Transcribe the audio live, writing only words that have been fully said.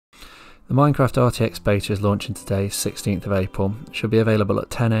The Minecraft RTX Beta is launching today, 16th of April. It should be available at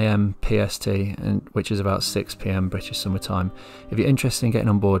 10 AM PST, which is about 6 PM British Summer Time. If you're interested in getting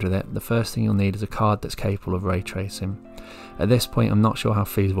on board with it, the first thing you'll need is a card that's capable of ray tracing. At this point, I'm not sure how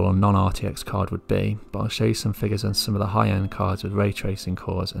feasible a non-RTX card would be, but I'll show you some figures on some of the high-end cards with ray tracing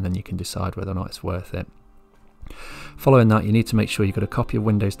cores, and then you can decide whether or not it's worth it. Following that, you need to make sure you've got a copy of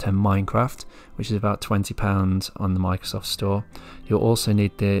Windows 10 Minecraft, which is about £20 on the Microsoft Store. You'll also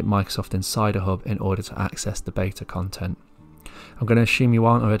need the Microsoft Insider Hub in order to access the beta content. I'm going to assume you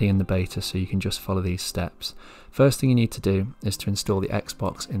aren't already in the beta, so you can just follow these steps. First thing you need to do is to install the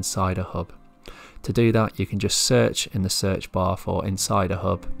Xbox Insider Hub. To do that, you can just search in the search bar for Insider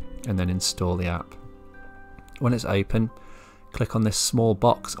Hub and then install the app. When it's open, click on this small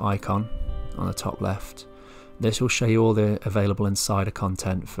box icon on the top left. This will show you all the available Insider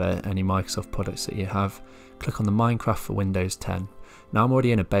content for any Microsoft products that you have. Click on the Minecraft for Windows 10. Now I'm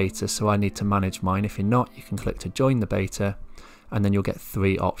already in a beta, so I need to manage mine. If you're not, you can click to join the beta, and then you'll get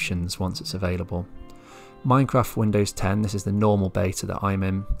 3 options once it's available. Minecraft for Windows 10, this is the normal beta that I'm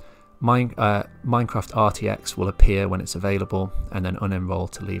in. Minecraft RTX will appear when it's available, and then unenroll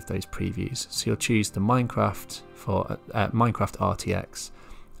to leave those previews. So you'll choose the Minecraft RTX,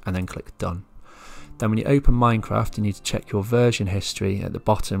 and then click done. Then when you open Minecraft, you need to check your version history at the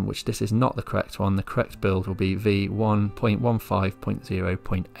bottom, which this is not the correct one. The correct build will be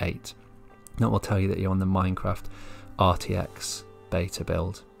v1.15.0.8. That will tell you that you're on the Minecraft RTX beta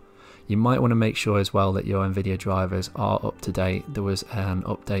build. You might want to make sure as well that your NVIDIA drivers are up to date. There was an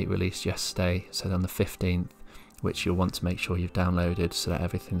update released yesterday, so on the 15th, which you'll want to make sure you've downloaded so that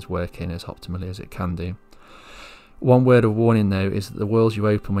everything's working as optimally as it can do. One word of warning though is that the worlds you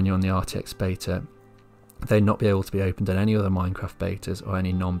open when you're on the RTX beta, they'd not be able to be opened on any other Minecraft betas or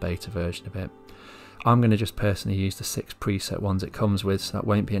any non-beta version of it. I'm going to just personally use the 6 preset ones it comes with, so that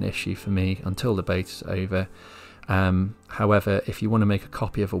won't be an issue for me until the beta's over. However, if you want to make a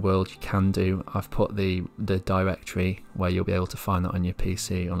copy of a world, you can do. I've put the directory where you'll be able to find that on your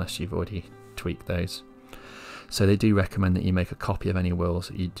PC unless you've already tweaked those. So they do recommend that you make a copy of any worlds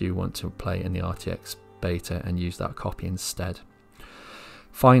that you do want to play in the RTX beta and use that copy instead.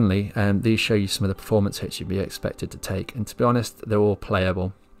 Finally, these show you some of the performance hits you'd be expected to take, and to be honest, they're all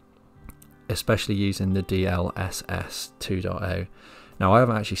playable, especially using the DLSS 2.0. Now, I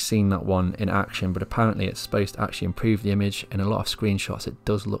haven't actually seen that one in action, but apparently it's supposed to actually improve the image. In a lot of screenshots it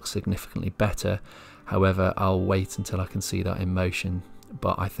does look significantly better. However, I'll wait until I can see that in motion,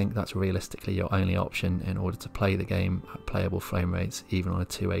 but I think that's realistically your only option in order to play the game at playable frame rates, even on a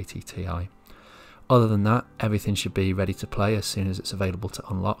 280 Ti. Other than that, everything should be ready to play as soon as it's available to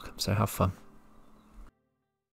unlock, so have fun.